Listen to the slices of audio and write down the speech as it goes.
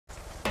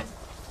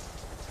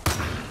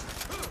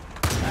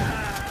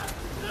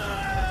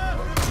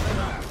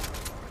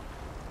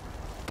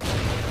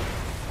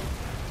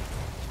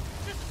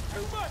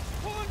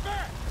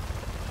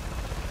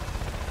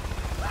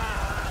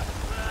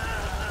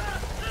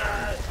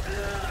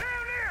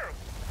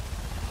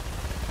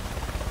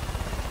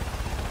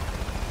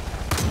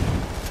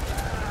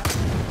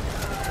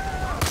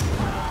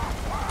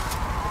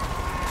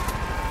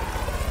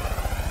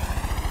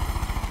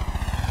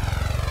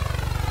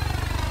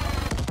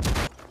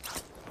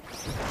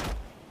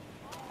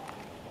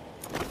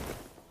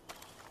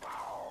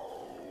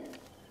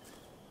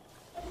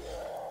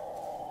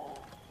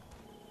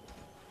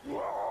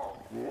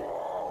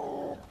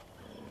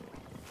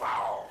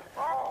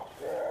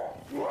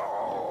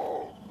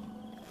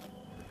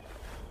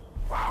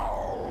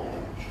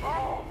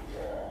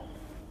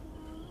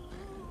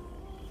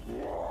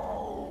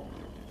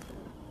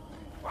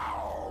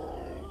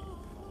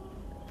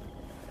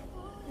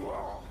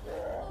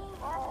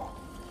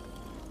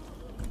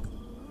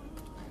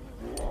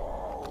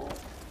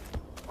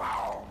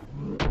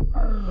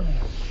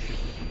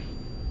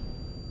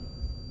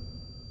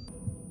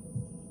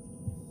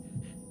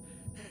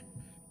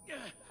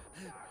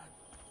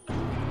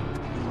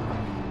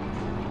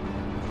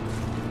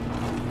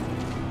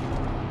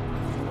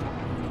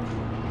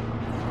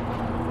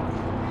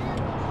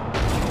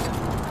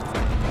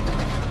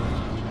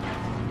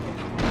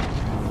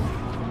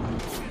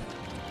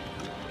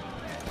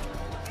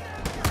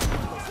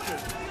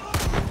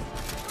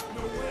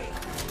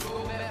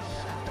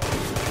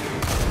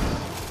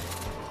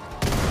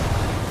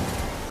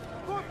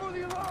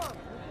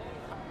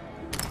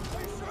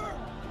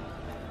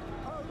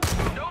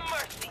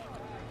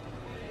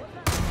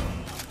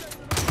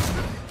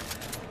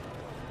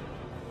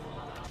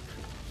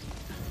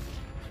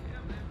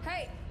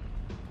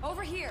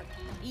here.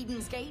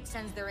 Eden's Gate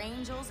sends their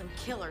angels and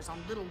killers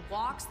on little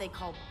walks they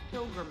call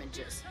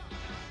pilgrimages.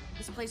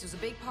 This place was a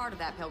big part of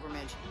that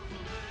pilgrimage.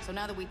 So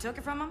now that we took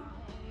it from them,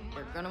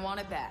 they're gonna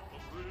want it back.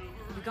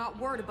 We got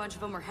word a bunch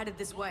of them are headed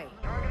this way.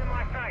 Target in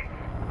my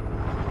sight.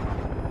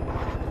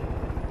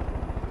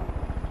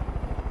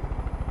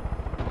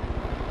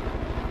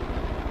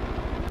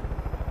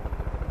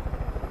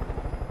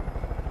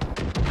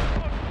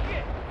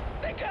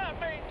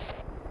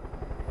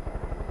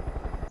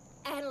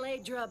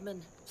 Adelaide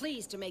Drubman,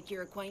 pleased to make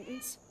your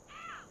acquaintance.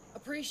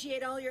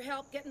 Appreciate all your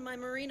help getting my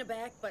marina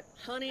back, but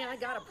honey, I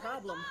got a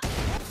problem.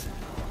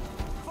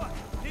 Fuck!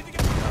 Need to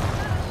get...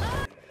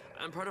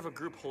 I'm part of a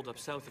group holed up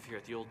south of here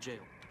at the old jail.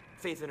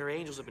 Faith and her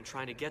angels have been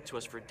trying to get to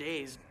us for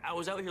days. I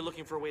was out here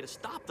looking for a way to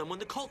stop them when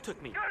the cult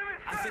took me.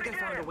 I think I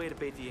found a way to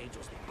bait the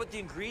angels, but the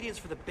ingredients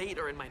for the bait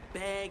are in my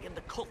bag and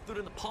the cult threw it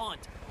in the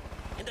pond.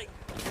 And I...